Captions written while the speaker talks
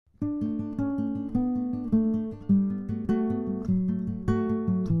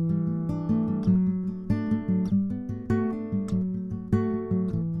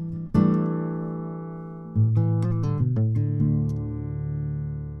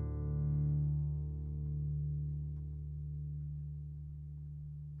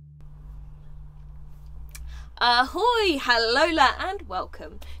Ahoy, hellola and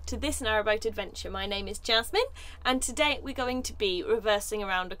welcome to this Narrowboat adventure. My name is Jasmin and today we're going to be reversing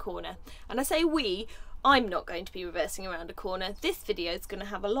around a corner. And I say we, I'm not going to be reversing around a corner. This video is going to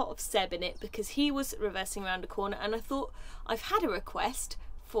have a lot of Seb in it because he was reversing around a corner and I thought I've had a request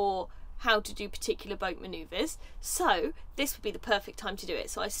for how to do particular boat manoeuvres, so this would be the perfect time to do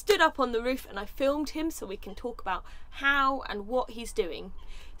it. So I stood up on the roof and I filmed him so we can talk about how and what he's doing.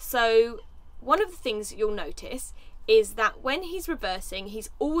 So one of the things you'll notice is that when he's reversing, he's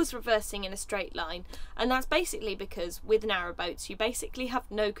always reversing in a straight line, and that's basically because with narrowboats you basically have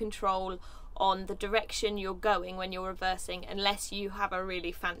no control on the direction you're going when you're reversing unless you have a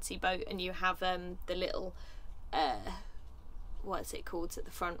really fancy boat and you have the little what is it called at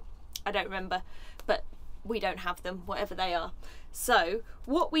the front? I don't remember, but we don't have them, whatever they are. So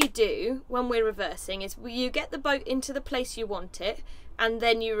what we do when we're reversing is you get the boat into the place you want it and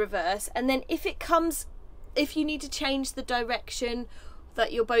then you reverse, and then if you need to change the direction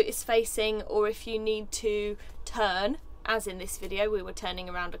that your boat is facing, or if you need to turn, as in this video we were turning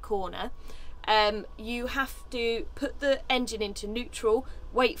around a corner, you have to put the engine into neutral,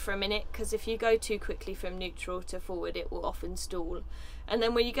 wait for a minute, because if you go too quickly from neutral to forward it will often stall. And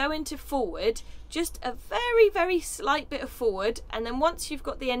then when you go into forward, just a very slight bit of forward, and then once you've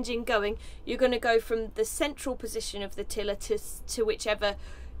got the engine going, you're going to go from the central position of the tiller to whichever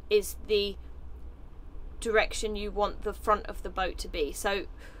is the direction you want the front of the boat to be. So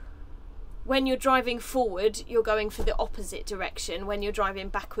when you're driving forward, you're going for the opposite direction. When you're driving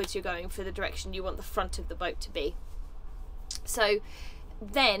backwards, you're going for the direction you want the front of the boat to be. So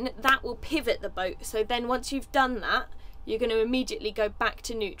then that will pivot the boat. So then once you've done that, you're going to immediately go back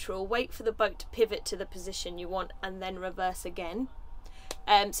to neutral, wait for the boat to pivot to the position you want, and then reverse again.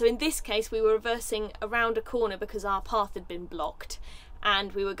 So in this case, we were reversing around a corner because our path had been blocked,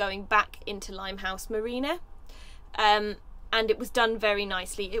 and we were going back into Limehouse Marina. And it was done very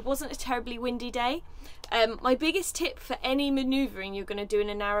nicely. It wasn't a terribly windy day. My biggest tip for any manoeuvring you're going to do in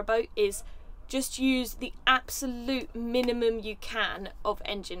a narrowboat is just use the absolute minimum you can of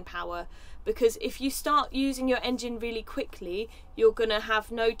engine power, because if you start using your engine really quickly, you're going to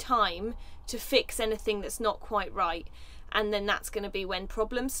have no time to fix anything that's not quite right, and then that's going to be when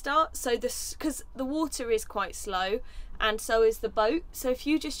problems start. So because the water is quite slow and so is the boat, so if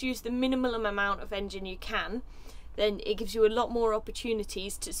you just use the minimum amount of engine you can, then it gives you a lot more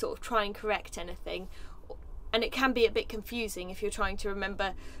opportunities to sort of try and correct anything. And it can be a bit confusing if you're trying to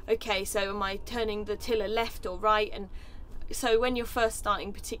remember, okay, so am I turning the tiller left or right? And so when you're first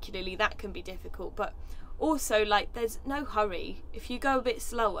starting particularly, that can be difficult. But also, like, there's no hurry. If you go a bit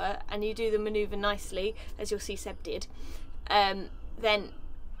slower and you do the manoeuvre nicely, as you'll see Seb did, then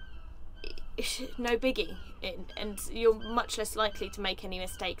no biggie, and you're much less likely to make any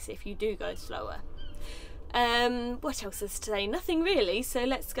mistakes if you do go slower. What else is today? Nothing really, so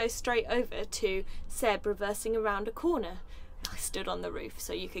let's go straight over to Seb reversing around a corner. I stood on the roof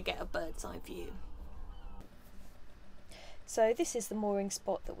so you could get a bird's eye view. So this is the mooring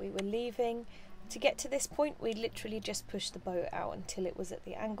spot that we were leaving. To get to this point, we literally just pushed the boat out until it was at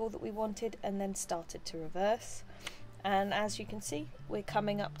the angle that we wanted and then started to reverse. And as you can see, we're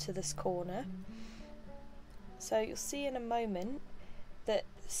coming up to this corner. So you'll see in a moment that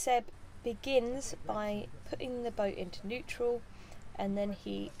Seb begins by putting the boat into neutral, and then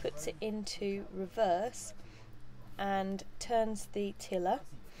he puts it into reverse and turns the tiller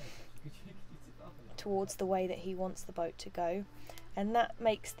towards the way that he wants the boat to go, and that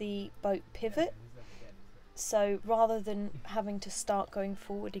makes the boat pivot. So rather than having to start going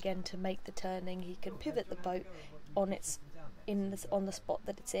forward again to make the turning, he can pivot the boat on on the spot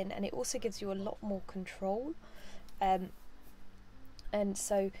that it's in, and it also gives you a lot more control. And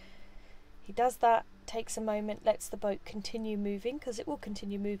so he does that, takes a moment, lets the boat continue moving, because it will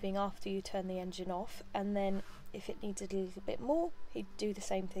continue moving after you turn the engine off, and then if it needs a little bit more, he'd do the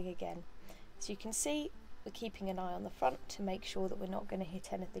same thing again. So you can see we're keeping an eye on the front to make sure that we're not going to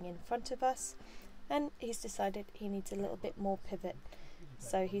hit anything in front of us, and he's decided he needs a little bit more pivot.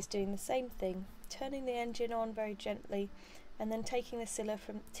 So he's doing the same thing, turning the engine on very gently, and then taking the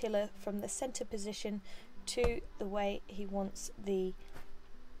tiller from the centre position to the way he wants the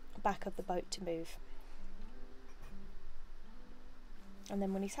back of the boat to move. And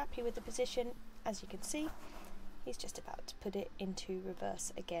then when he's happy with the position, as you can see, he's just about to put it into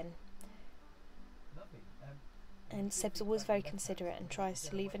reverse again. And Seb's always very considerate and tries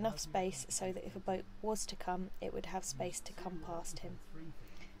to leave enough space so that if a boat was to come, it would have space to come past him.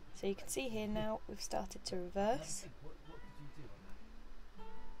 So you can see here now we've started to reverse.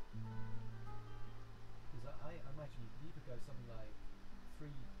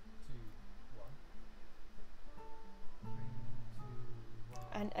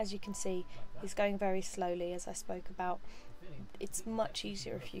 and as you can see, he's going very slowly, as I spoke about. It's much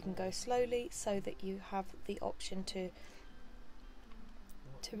easier if you can go slowly, so that you have the option to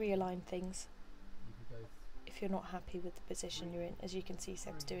realign things if you're not happy with the position you're in. As you can see,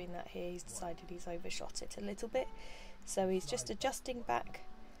 Seb's doing that here. He's decided he's overshot it a little bit, so he's just adjusting back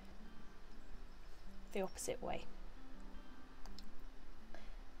the opposite way.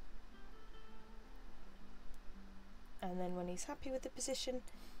 And then when he's happy with the position,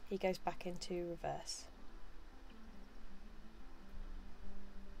 he goes back into reverse.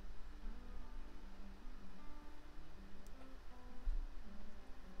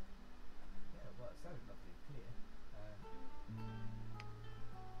 Yeah, well, it sounded lovely and clear.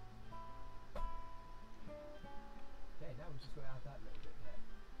 Okay, now we've just got to add that little bit there.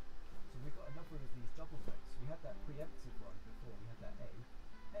 So we've got another of these double notes. We had that preemptive one before, we had that A.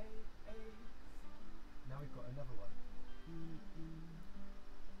 Now we've got another one.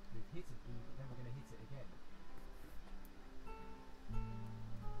 We've hit an E, but then we're going to hit it again.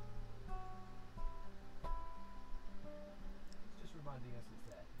 It's just reminding us it's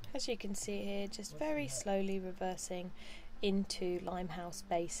there. As you can see here, just very slowly reversing into Limehouse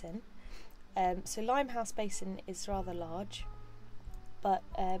Basin. So Limehouse Basin is rather large, but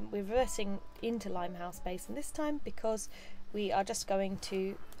we're reversing into Limehouse Basin this time because we are just going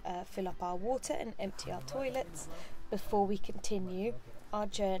to fill up our water and empty our toilets before we continue our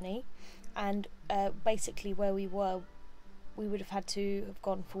journey. And basically where we were, we would have had to have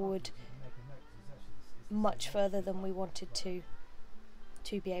gone forward much further than we wanted to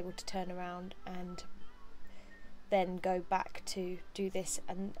be able to turn around and then go back to do this,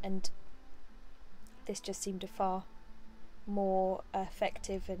 and this just seemed a far more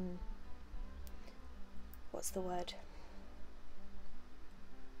effective and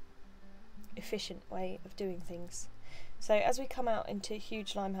efficient way of doing things. So as we come out into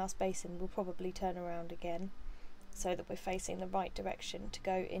huge Limehouse Basin, we'll probably turn around again so that we're facing the right direction to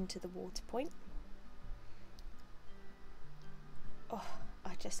go into the water point. Oh,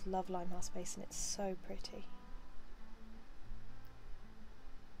 I just love Limehouse Basin, it's so pretty.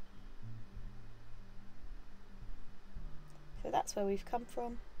 So that's where we've come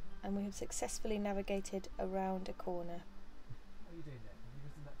from, and we have successfully navigated around a corner. What are you doing there? Have you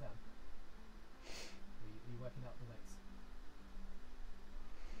written that down? Are you working out the notes?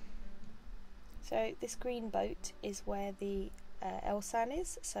 So this green boat is where the Elsan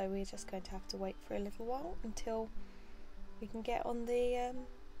is, so we're just going to have to wait for a little while until we can get on the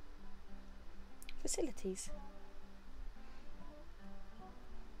facilities.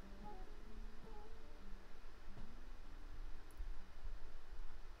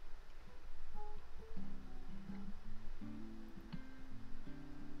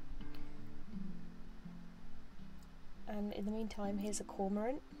 And in the meantime, here's a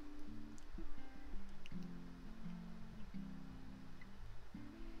cormorant.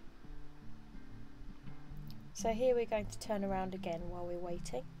 So here we're going to turn around again while we're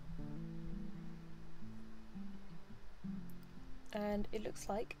waiting. And it looks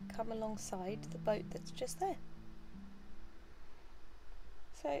like come alongside the boat that's just there.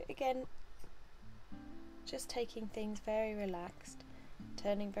 So again, just taking things very relaxed,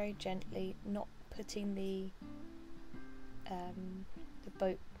 turning very gently, not putting the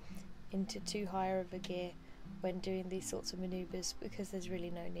boat into too high of a gear when doing these sorts of manoeuvres, because there's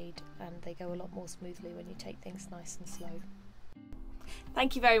really no need, and they go a lot more smoothly when you take things nice and slow.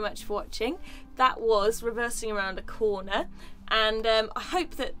 Thank you very much for watching. That was reversing around a corner, and I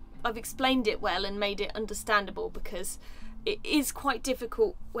hope that I've explained it well and made it understandable, because it is quite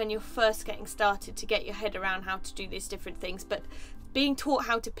difficult when you're first getting started to get your head around how to do these different things, but being taught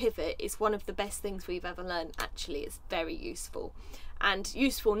how to pivot is one of the best things we've ever learned. Actually, it's very useful, and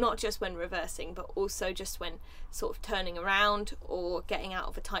useful not just when reversing, but also just when sort of turning around or getting out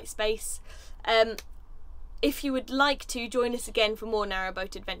of a tight space. If you would like to join us again for more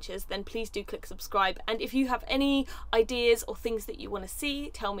narrowboat adventures, then please do click subscribe, and if you have any ideas or things that you want to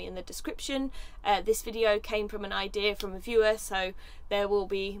see, tell me in the description. This video came from an idea from a viewer, so there will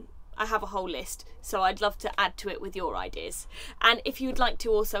be, I have a whole list, so I'd love to add to it with your ideas. And if you would like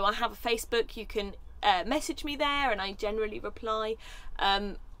to also, I have a Facebook, you can message me there, and I generally reply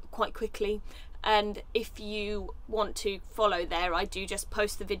quite quickly. and if you want to follow there, I do just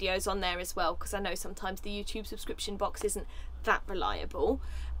post the videos on there as well, because I know sometimes the YouTube subscription box isn't that reliable.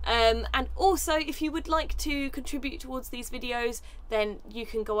 And also, if you would like to contribute towards these videos, then you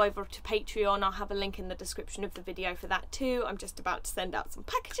can go over to Patreon. I'll have a link in the description of the video for that too. I'm just about to send out some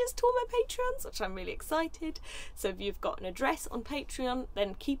packages to all my Patreons, which I'm really excited. So if you've got an address on Patreon,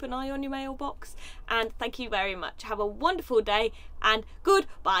 then keep an eye on your mailbox. And thank you very much. Have a wonderful day and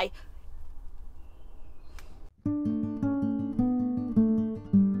goodbye.